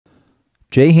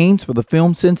Jay Haynes for the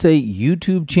Film Sensei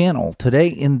YouTube channel. Today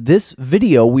in this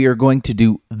video we are going to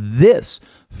do this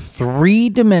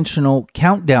three-dimensional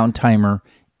countdown timer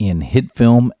in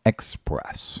HitFilm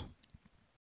Express.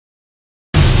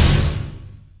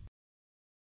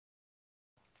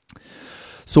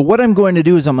 So what I'm going to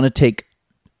do is I'm going to take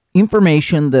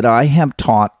information that I have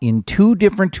taught in two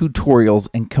different tutorials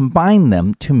and combine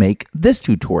them to make this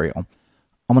tutorial.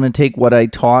 I'm going to take what I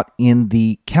taught in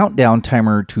the countdown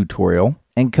timer tutorial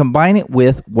and combine it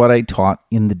with what I taught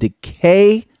in the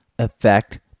decay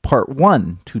effect part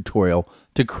 1 tutorial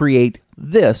to create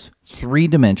this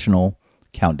three-dimensional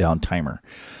countdown timer.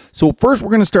 So first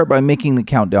we're going to start by making the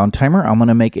countdown timer. I'm going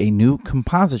to make a new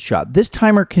composite shot. This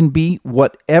timer can be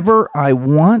whatever I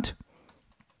want,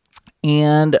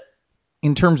 and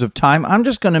in terms of time, I'm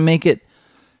just going to make it,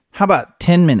 how about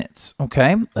 10 minutes,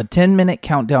 okay? A 10-minute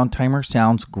countdown timer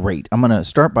sounds great. I'm going to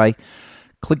start by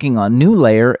clicking on New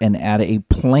Layer and add a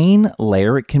plain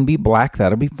layer. It can be black,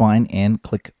 that'll be fine, and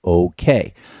click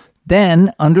OK.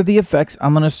 Then, under the effects,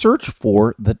 I'm going to search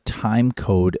for the time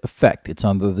code effect. It's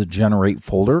under the Generate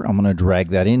folder. I'm going to drag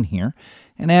that in here.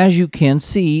 And as you can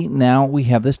see, now we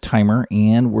have this timer,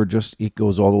 and it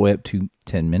goes all the way up to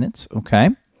 10 minutes,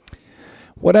 okay?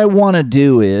 What I want to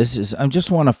do is I just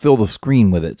want to fill the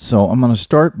screen with it. So I'm going to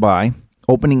start by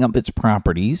opening up its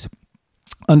properties.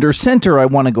 Under center, I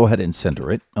want to go ahead and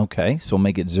center it. Okay, so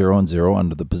make it 0 and 0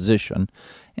 under the position.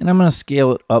 And I'm going to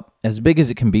scale it up as big as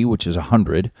it can be, which is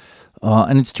 100.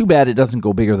 And it's too bad it doesn't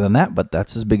go bigger than that, but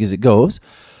that's as big as it goes.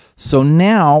 So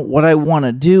now what I want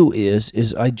to do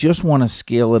is I just want to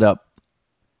scale it up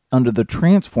under the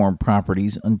transform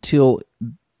properties until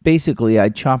basically I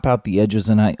chop out the edges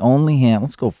and I only have,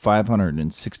 let's go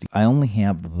 560. I only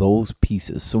have those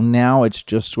pieces. So now it's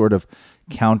just sort of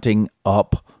counting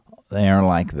up there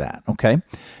like that, okay?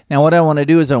 Now what I want to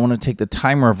do is I want to take the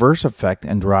time reverse effect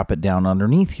and drop it down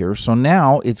underneath here. So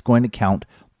now it's going to count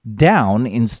down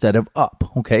instead of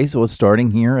up, okay? So it's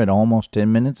starting here at almost 10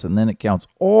 minutes and then it counts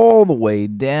all the way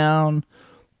down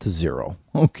to 0,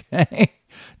 okay?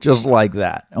 Just like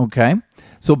that, okay?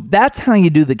 So that's how you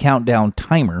do the countdown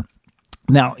timer.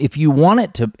 Now, if you want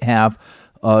it to have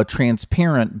a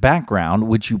transparent background,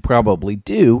 which you probably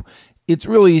do, it's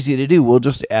really easy to do. We'll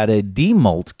just add a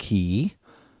demult key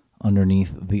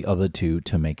underneath the other two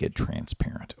to make it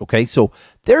transparent. Okay, so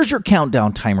there's your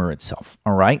countdown timer itself.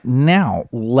 All right, now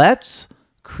let's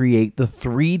create the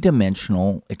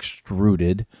three-dimensional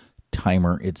extruded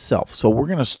timer itself. So we're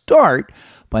going to start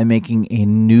by making a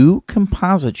new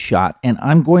composite shot, and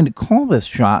I'm going to call this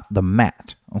shot the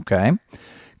matte. Okay,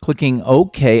 clicking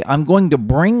OK, I'm going to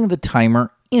bring the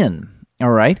timer in. All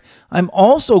right, I'm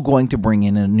also going to bring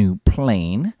in a new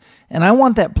plane, and I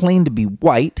want that plane to be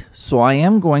white, so I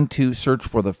am going to search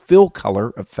for the fill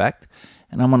color effect,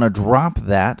 and I'm going to drop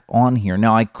that on here.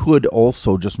 Now, I could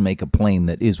also just make a plane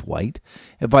that is white.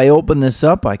 If I open this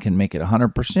up, I can make it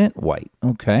 100% white,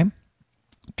 okay?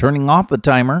 Turning off the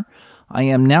timer, I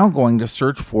am now going to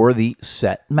search for the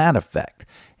set matte effect,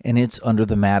 and it's under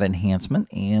the matte enhancement,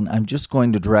 and I'm just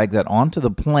going to drag that onto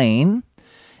the plane.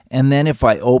 And then if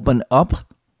I open up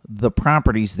the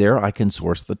properties there, I can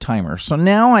source the timer. So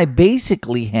now I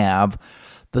basically have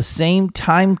the same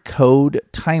time code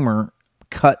timer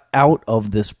cut out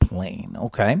of this plane,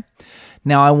 okay?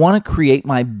 Now I want to create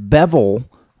my bevel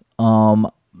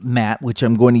matte, which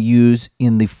I'm going to use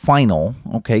in the final,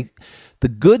 okay? The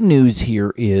good news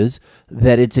here is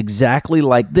that it's exactly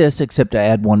like this, except I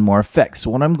add one more effect.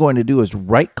 So what I'm going to do is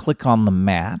right-click on the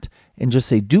matte and just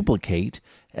say duplicate.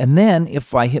 And then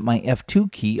if I hit my F2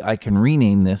 key, I can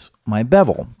rename this my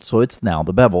bevel. So it's now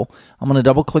the bevel. I'm going to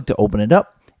double click to open it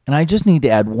up. And I just need to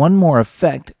add one more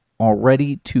effect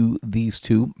already to these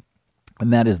two.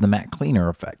 And that is the matte cleaner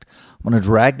effect. I'm going to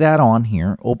drag that on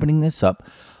here, opening this up.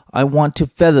 I want to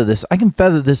feather this. I can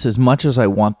feather this as much as I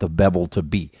want the bevel to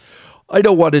be. I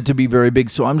don't want it to be very big,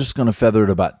 so I'm just going to feather it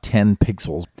about 10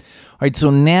 pixels. All right, so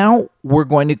now we're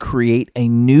going to create a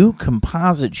new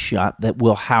composite shot that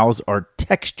will house our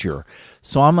texture.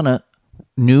 So I'm going to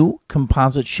new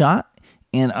composite shot,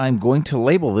 and I'm going to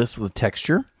label this with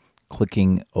texture,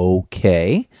 clicking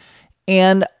OK.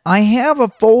 And I have a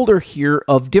folder here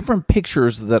of different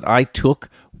pictures that I took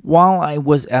while I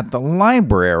was at the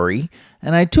library,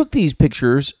 and I took these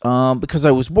pictures because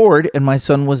I was bored and my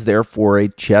son was there for a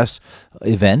chess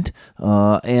event,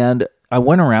 and I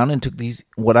went around and took these,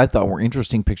 what I thought were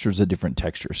interesting pictures of different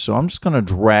textures. So I'm just going to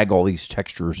drag all these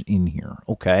textures in here,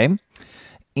 okay?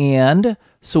 And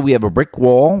so we have a brick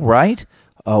wall, right?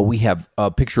 We have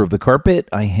a picture of the carpet.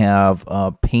 I have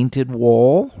a painted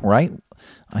wall, right?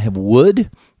 I have wood,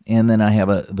 And then I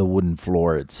have the wooden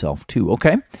floor itself too.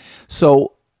 Okay,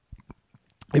 so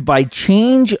if I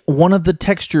change one of the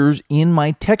textures in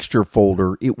my texture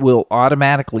folder, it will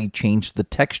automatically change the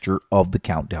texture of the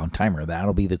countdown timer.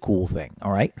 That'll be the cool thing.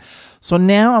 All right. So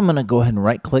now I'm going to go ahead and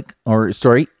right click, or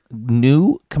sorry,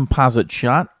 new composite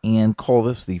shot, and call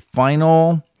this the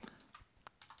final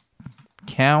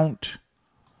countdown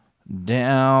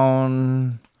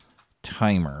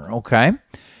timer. Okay.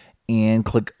 And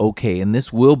click OK. And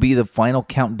this will be the final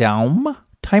countdown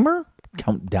timer.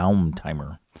 Countdown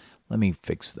timer. Let me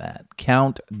fix that.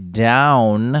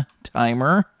 Countdown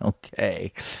timer.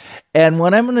 Okay. And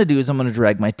what I'm going to do is I'm going to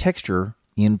drag my texture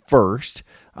in first.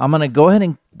 I'm going to go ahead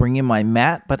and bring in my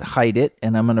matte, but hide it.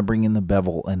 And I'm going to bring in the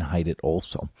bevel and hide it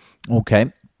also. Okay.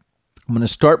 I'm going to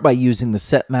start by using the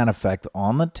set matte effect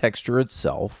on the texture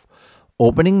itself.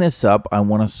 Opening this up, I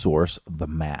want to source the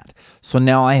matte. So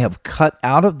now I have cut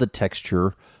out of the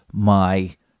texture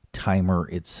my timer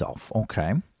itself.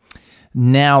 Okay.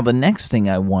 Now, the next thing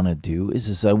I want to do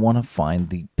is I want to find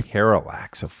the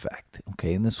parallax effect,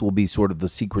 okay? And this will be sort of the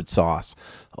secret sauce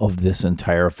of this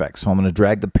entire effect. So I'm going to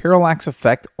drag the parallax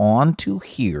effect onto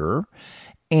here,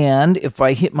 and if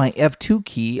I hit my F2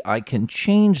 key, I can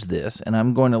change this, and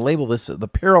I'm going to label this the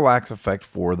parallax effect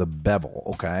for the bevel,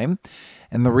 okay?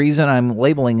 And the reason I'm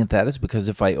labeling it that is because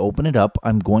if I open it up,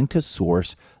 I'm going to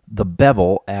source the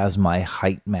bevel as my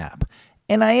height map.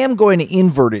 And I am going to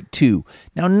invert it too.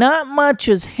 Now, not much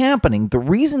is happening. The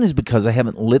reason is because I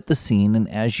haven't lit the scene. And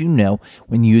as you know,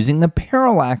 when using the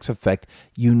parallax effect,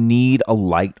 you need a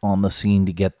light on the scene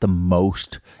to get the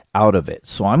most out of it.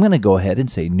 So I'm going to go ahead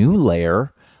and say new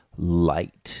layer,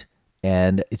 light.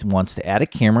 And it wants to add a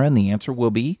camera. And the answer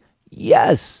will be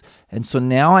yes. And so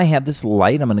now I have this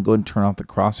light. I'm going to go ahead and turn off the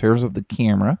crosshairs of the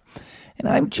camera. And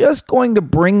I'm just going to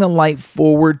bring the light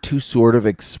forward to sort of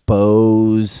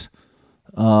expose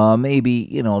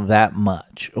maybe, that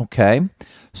much, okay?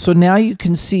 So now you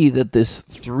can see that this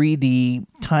 3D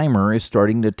timer is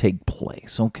starting to take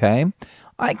place, okay?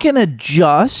 I can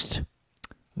adjust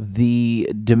the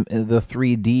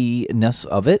 3D-ness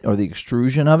of it, or the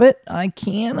extrusion of it. I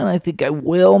can, and I think I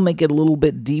will make it a little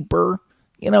bit deeper,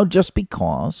 just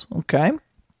because, okay?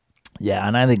 Yeah,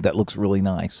 and I think that looks really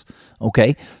nice,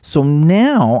 okay? So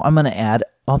now I'm going to add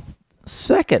a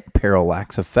second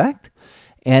parallax effect.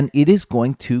 And it is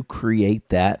going to create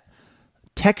that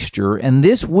texture. And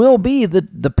this will be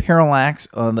the parallax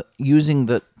using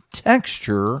the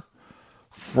texture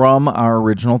from our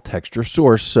original texture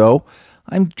source. So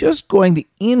I'm just going to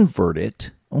invert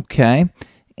it, okay?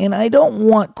 And I don't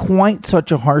want quite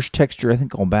such a harsh texture. I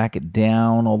think I'll back it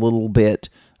down a little bit,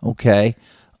 okay?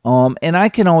 And I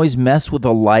can always mess with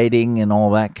the lighting and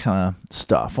all that kind of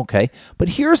stuff, okay? But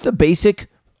here's the basic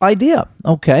idea,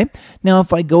 okay? Now,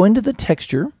 if I go into the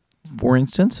texture, for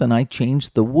instance, and I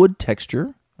change the wood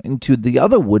texture into the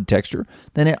other wood texture,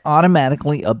 then it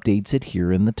automatically updates it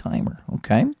here in the timer,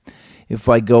 okay? If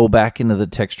I go back into the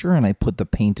texture and I put the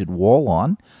painted wall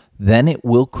on, then it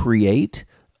will create,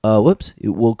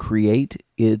 it will create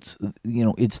its,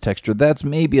 its texture. That's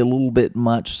maybe a little bit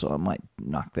much, so I might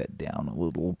knock that down a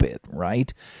little bit,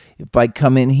 right? If I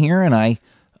come in here and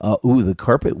the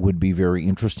carpet would be very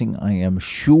interesting, I am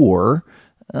sure.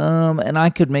 And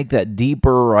I could make that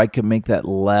deeper, or I could make that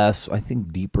less. I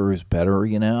think deeper is better,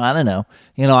 I don't know.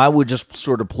 I would just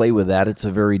sort of play with that. It's a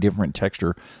very different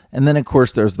texture. And then, of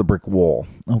course, there's the brick wall,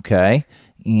 okay?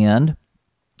 And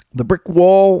the brick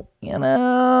wall,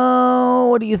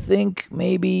 what do you think?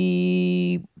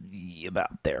 Maybe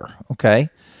about there, okay?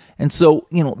 And so,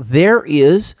 there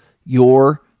is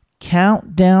your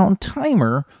countdown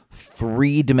timer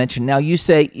 3-dimension. Now you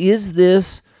say, is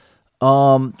this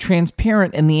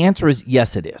transparent? And the answer is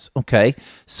yes, it is. Okay.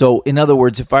 So in other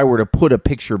words, if I were to put a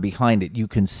picture behind it, you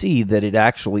can see that it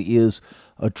actually is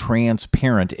a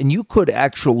transparent, and you could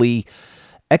actually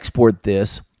export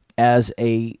this as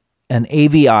an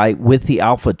AVI with the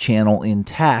alpha channel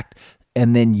intact,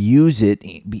 and then use it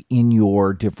in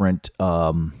your different,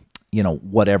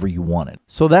 whatever you wanted.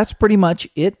 So that's pretty much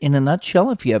it in a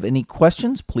nutshell. If you have any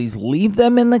questions, please leave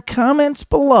them in the comments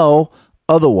below.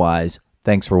 Otherwise,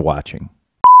 thanks for watching.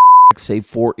 Say,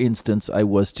 for instance, I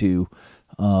was to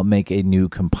make a new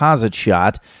composite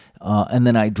shot, and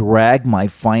then I drag my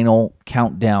final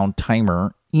countdown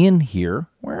timer in here.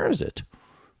 Where is it?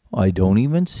 I don't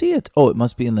even see it. Oh, it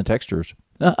must be in the textures.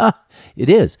 It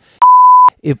is.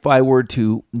 If I were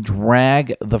to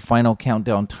drag the final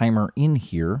countdown timer in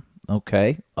here,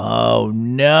 okay. Oh,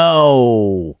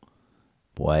 no.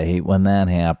 Boy, I hate when that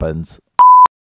happens.